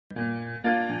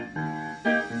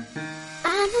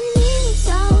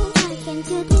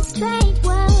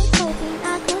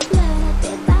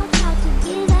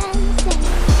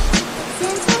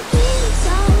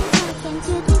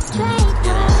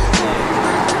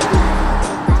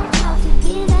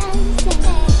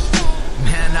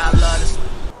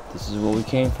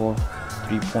came for.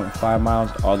 3.5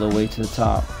 miles all the way to the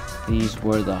top. These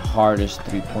were the hardest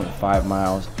 3.5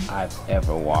 miles I've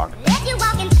ever walked. If you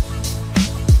walking,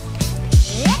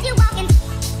 if you walking,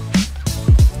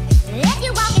 if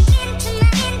you walking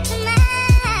into my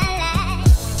life.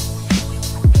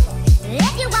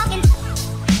 If you walking,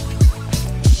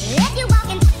 if you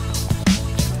walking,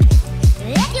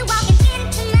 if you walking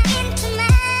into my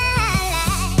life.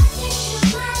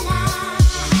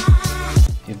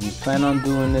 If you plan on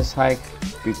doing this hike,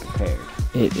 be prepared.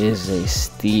 It is a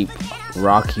steep,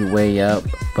 rocky way up,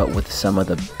 but with some of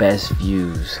the best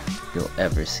views you'll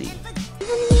ever see.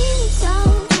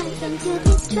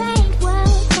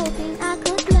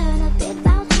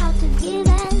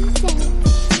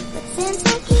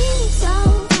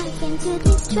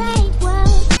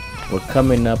 We're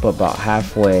coming up about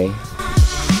halfway.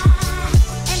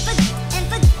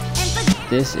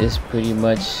 This is pretty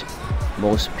much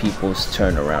most people's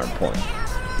turnaround point.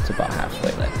 It's about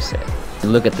halfway, like I said. You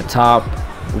look at the top,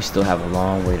 we still have a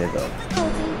long way to go.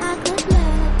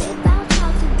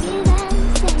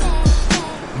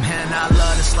 Man, I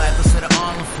love this life, I said it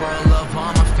all for I love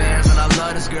all my fans, and I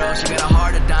love this girl. She got a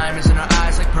heart of diamonds and her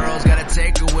eyes like pearls. Gotta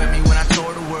take her with me when I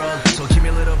tour the world. So give me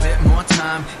a little bit more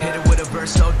time. Hit it with a verse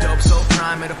so dope, so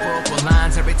prime. Metaphorical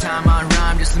lines every time I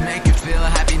rhyme, just to make you feel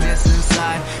happiness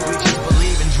inside. We just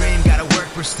believe and dream, gotta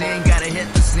work pristine, gotta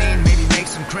hit the scene, maybe make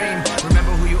some cream.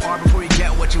 Remember who you are before you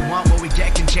get what you want. What we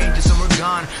get can change us and we're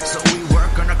gone. So we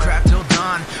work on our craft till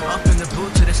dawn. Up in the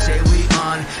booth to the say we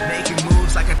on, making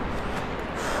moves like a...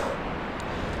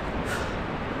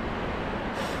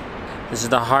 This is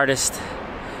the hardest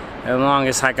and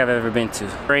longest hike I've ever been to.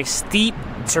 Very steep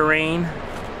terrain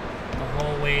the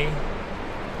whole way.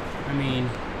 I mean,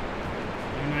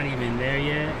 you're not even there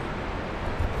yet.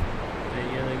 But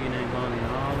you're looking at going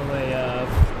all the way up.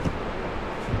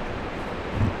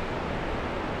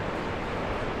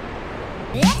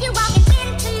 If you walking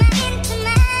into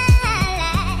my life.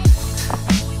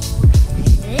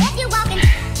 If you walking,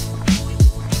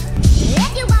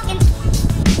 if you walking,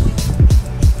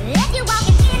 if you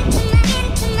walking into my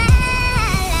life.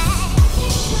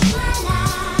 And forget all the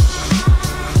wrong.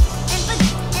 And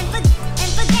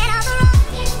forget all the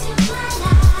wrong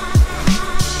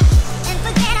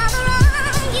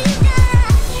you've done.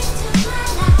 And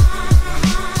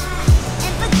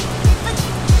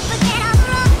forget all the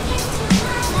wrong.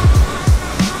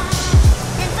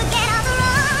 And forget all the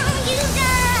wrong you've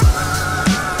done.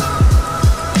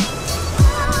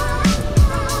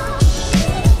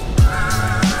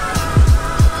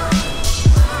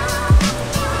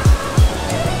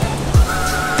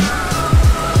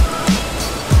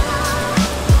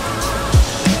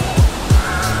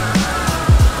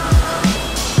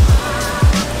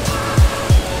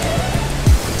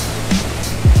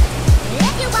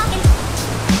 If you walking,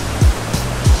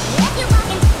 if you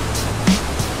walking.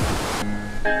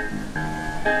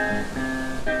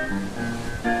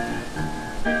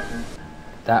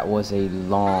 That was a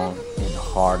long and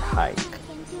hard hike,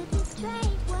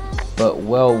 but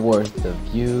well worth the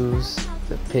views,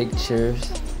 the pictures,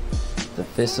 the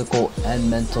physical and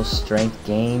mental strength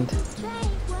gained,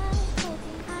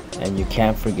 and you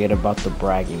can't forget about the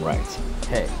bragging rights.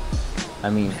 Hey, I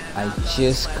mean, I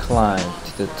just climbed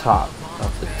to the top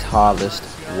of the tallest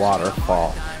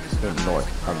waterfall in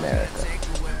North America.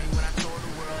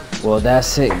 Well,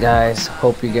 that's it, guys.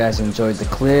 Hope you guys enjoyed the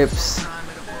clips.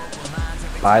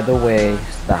 By the way,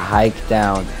 the hike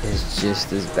down is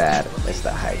just as bad as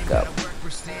the hike up.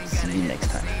 See you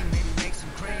next time.